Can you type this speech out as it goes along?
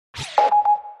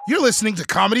You're listening to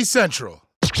Comedy Central.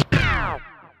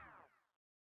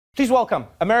 Please welcome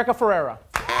America Ferrera.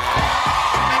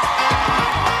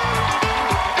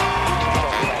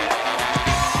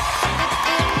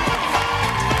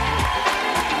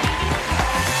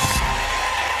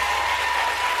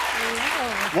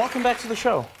 Welcome back to the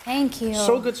show. Thank you.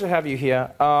 So good to have you here.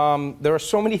 There are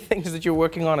so many things that you're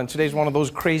working on, and today's one of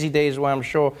those crazy days where I'm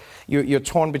sure you're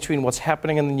torn between what's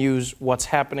happening in the news, what's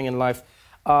happening in life.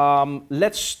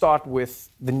 Let's start with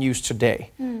the news today.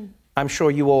 I'm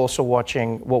sure you were also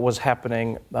watching what was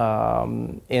happening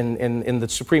in the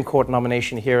Supreme Court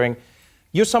nomination hearing.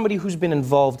 You're somebody who's been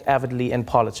involved avidly in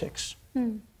politics.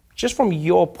 Just from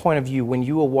your point of view, when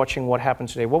you were watching what happened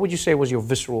today, what would you say was your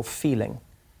visceral feeling?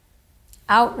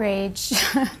 Outrage.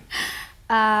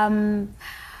 I,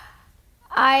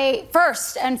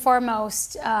 first and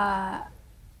foremost, I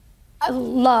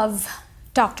love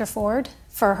Dr. Ford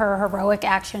for her heroic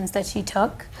actions that she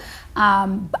took.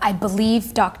 I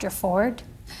believe Dr. Ford.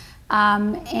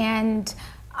 And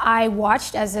I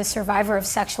watched, as a survivor of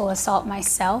sexual assault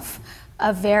myself,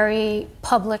 a very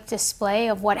public display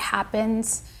of what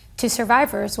happens to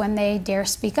survivors when they dare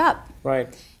speak up. Right.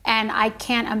 And I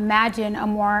can't imagine a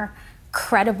more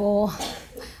credible,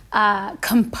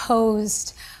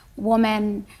 composed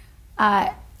woman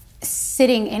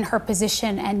sitting in her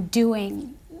position and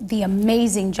doing the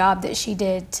amazing job that she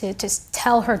did to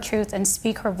tell her truth and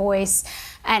speak her voice,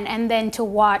 and then to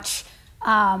watch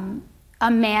a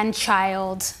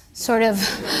man-child sort of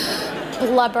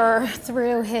blubber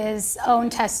through his own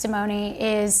testimony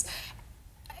is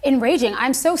enraging.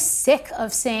 I'm so sick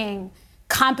of seeing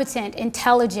competent,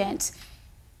 intelligent,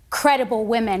 credible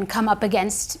women come up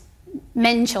against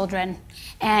men children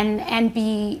and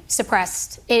be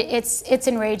suppressed. It's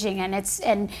enraging,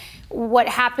 and what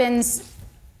happens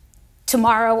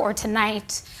tomorrow or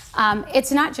tonight,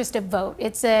 it's not just a vote.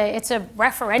 It's a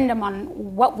referendum on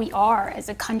what we are as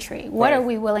a country. What are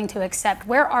we willing to accept?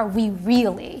 Where are we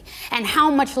really? And how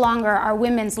much longer are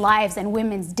women's lives and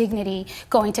women's dignity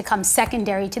going to come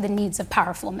secondary to the needs of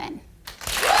powerful men?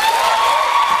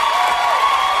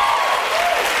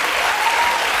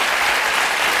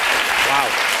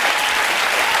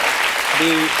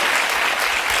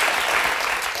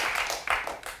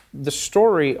 The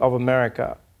story of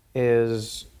America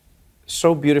is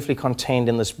so beautifully contained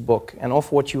in this book, and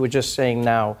off what you were just saying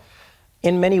now,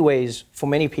 in many ways, for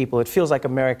many people, it feels like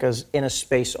America's in a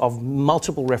space of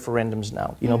multiple referendums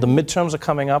now. You know, the midterms are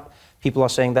coming up. People are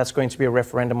saying that's going to be a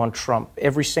referendum on Trump.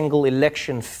 Every single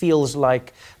election feels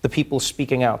like the people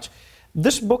speaking out.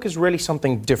 This book is really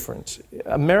something different.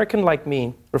 American Like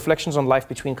Me, Reflections on Life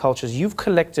Between Cultures, you've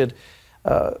collected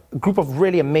a group of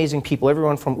really amazing people,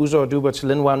 everyone from Uzo Aduba to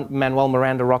Lin-Manuel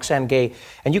Miranda, Roxane Gay,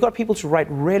 and you got people to write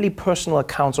really personal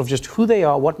accounts of just who they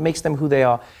are, what makes them who they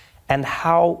are, and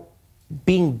how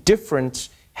being different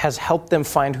has helped them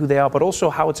find who they are, but also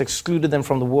how it's excluded them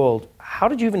from the world. How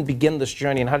did you even begin this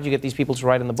journey, and how did you get these people to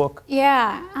write in the book?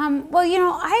 Yeah, well, you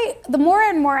know, the more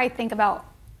and more I think about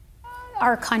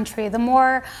our country, the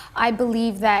more I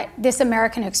believe that this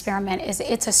American experiment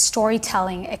it's a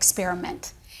storytelling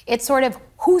experiment. It's sort of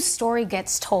whose story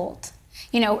gets told,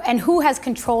 you know, and who has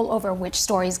control over which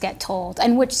stories get told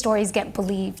and which stories get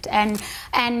believed. And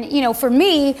you know, for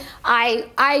me,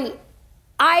 I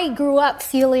grew up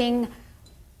feeling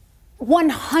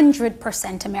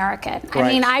 100% American. Right. I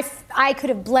mean, I could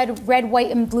have bled red,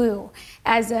 white, and blue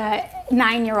as a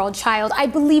 9-year-old child. I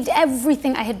believed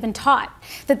everything I had been taught,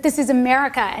 that this is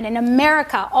America, and in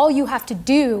America, all you have to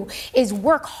do is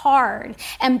work hard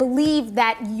and believe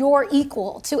that you're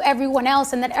equal to everyone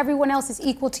else and that everyone else is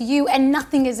equal to you, and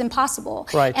nothing is impossible.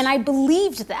 Right. And I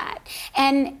believed that.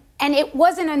 And it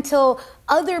wasn't until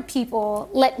other people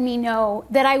let me know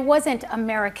that I wasn't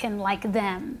American like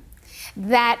them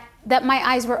that my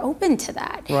eyes were open to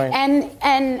that. Right.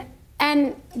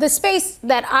 And the space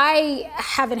that I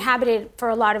have inhabited for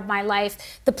a lot of my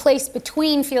life, the place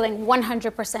between feeling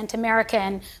 100%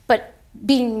 American, but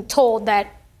being told that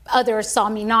others saw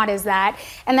me not as that,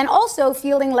 and then also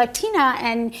feeling Latina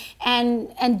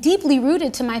and deeply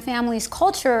rooted to my family's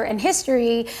culture and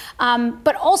history,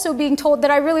 but also being told that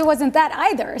I really wasn't that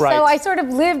either. Right. So I sort of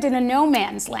lived in a no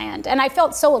man's land, and I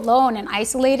felt so alone and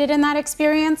isolated in that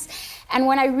experience. And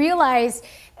when I realized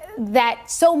that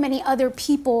so many other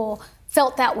people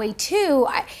felt that way too,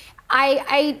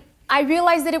 I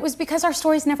realized that it was because our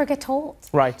stories never get told.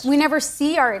 Right. We never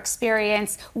see our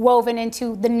experience woven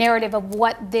into the narrative of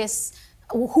what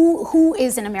who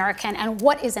is an American and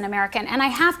what is an American. And I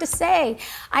have to say,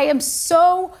 I am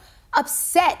so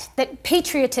upset that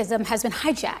patriotism has been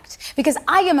hijacked, because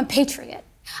I am a patriot.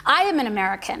 I am an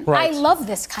American. Right. I love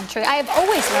this country. I have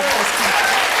always loved this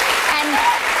country.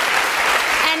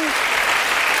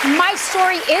 And my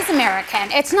story is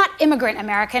American. It's not immigrant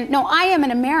American. No, I am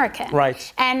an American.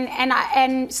 Right.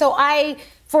 And so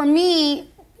for me,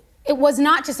 it was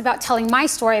not just about telling my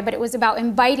story, but it was about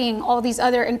inviting all these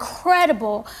other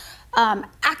incredible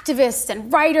activists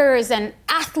and writers and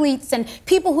athletes and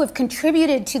people who have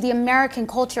contributed to the American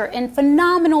culture in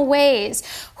phenomenal ways,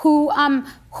 who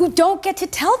don't get to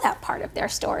tell that part of their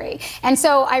story. And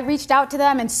so I reached out to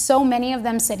them, and so many of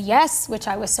them said yes, which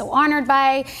I was so honored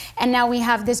by. And now we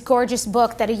have this gorgeous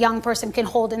book that a young person can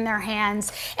hold in their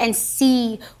hands and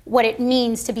see what it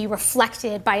means to be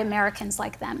reflected by Americans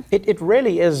like them. It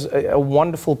really is a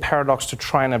wonderful paradox to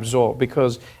try and absorb,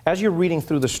 because as you're reading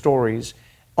through the stories,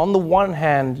 on the one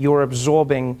hand, you're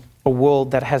absorbing a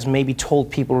world that has maybe told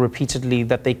people repeatedly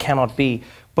that they cannot be,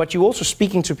 but you're also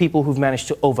speaking to people who've managed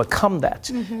to overcome that.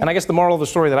 And I guess the moral of the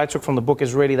story that I took from the book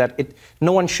is really that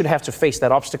no one should have to face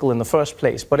that obstacle in the first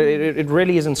place. But it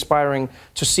really is inspiring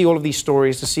to see all of these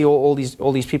stories, to see all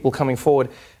these people coming forward.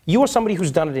 You are somebody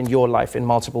who's done it in your life in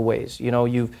multiple ways. You know,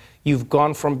 you've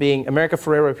gone from being America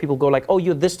Ferrera, people go like, oh,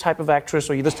 you're this type of actress,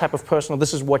 or you're this type of person, or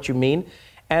this is what you mean.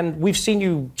 And we've seen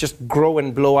you just grow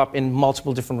and blow up in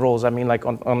multiple different roles. I mean, like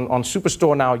on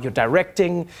Superstore now, you're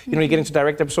directing, you know, you're getting to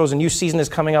direct episodes, a new season is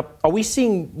coming up. Are we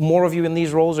seeing more of you in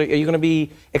these roles? Are you going to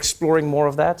be exploring more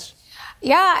of that?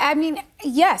 Yeah, I mean,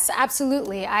 yes,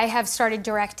 absolutely. I have started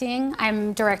directing.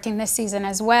 I'm directing this season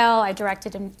as well. I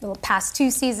directed in the past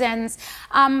 2 seasons.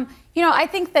 You know, I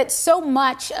think that so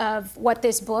much of what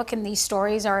this book and these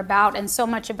stories are about, and so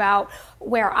much about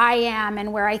where I am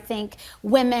and where I think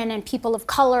women and people of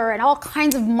color and all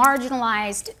kinds of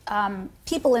marginalized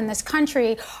people in this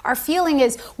country are feeling,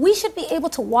 is we should be able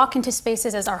to walk into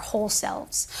spaces as our whole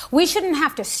selves. We shouldn't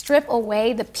have to strip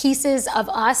away the pieces of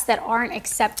us that aren't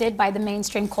accepted by the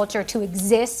mainstream culture to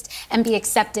exist and be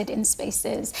accepted in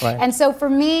spaces. Right. And so for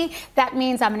me, that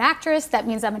means I'm an actress, that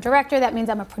means I'm a director, that means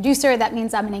I'm a producer, that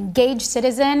means I'm an engaged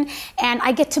citizen, and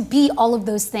I get to be all of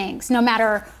those things, no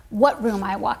matter what room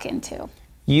I walk into.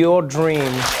 Your dream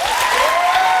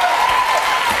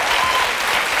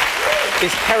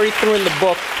is carried through in the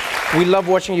book. We love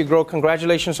watching you grow.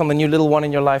 Congratulations on the new little one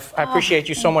in your life. I appreciate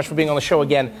you so much for being on the show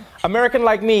again. American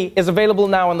Like Me is available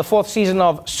now, and the 4th season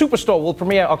of Superstore will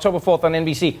premiere October 4th on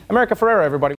NBC. America Ferrera,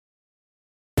 everybody.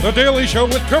 The Daily Show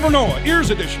with Trevor Noah, Ears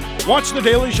Edition. Watch The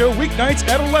Daily Show weeknights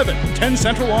at 11, 10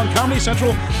 Central on Comedy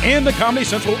Central and the Comedy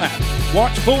Central app.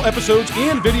 Watch full episodes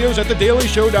and videos at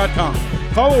thedailyshow.com.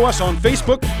 Follow us on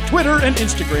Facebook, Twitter, and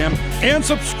Instagram, and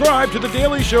subscribe to The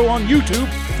Daily Show on YouTube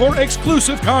for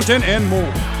exclusive content and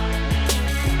more.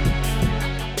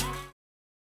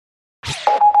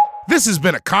 This has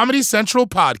been a Comedy Central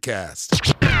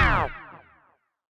podcast.